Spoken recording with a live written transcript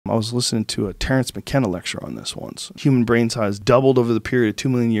I was listening to a Terence McKenna lecture on this once. Human brain size doubled over the period of 2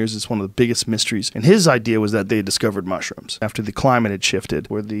 million years. It's one of the biggest mysteries. And his idea was that they had discovered mushrooms after the climate had shifted,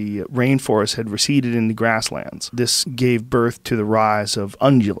 where the rainforest had receded into grasslands. This gave birth to the rise of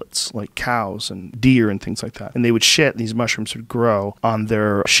ungulates, like cows and deer and things like that. And they would shit, these mushrooms would grow on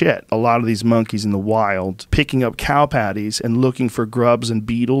their shit. A lot of these monkeys in the wild picking up cow patties and looking for grubs and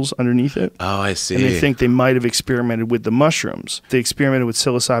beetles underneath it. Oh, I see. And they think they might have experimented with the mushrooms. They experimented with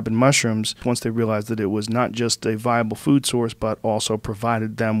psilocybin mushrooms once they realized that it was not just a viable food source, but also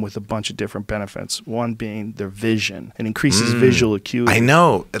provided them with a bunch of different benefits. One being their vision. It increases visual acuity. I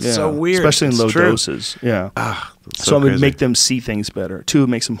know. It's so weird. Especially in It's low true. doses. Yeah. So it would crazy. make them see things better. Two, it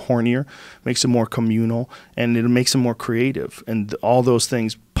makes them hornier, makes them more communal, and it makes them more creative. And all those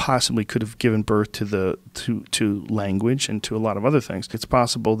things possibly could have given birth to language and to a lot of other things. It's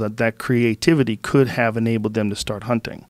possible that that creativity could have enabled them to start hunting.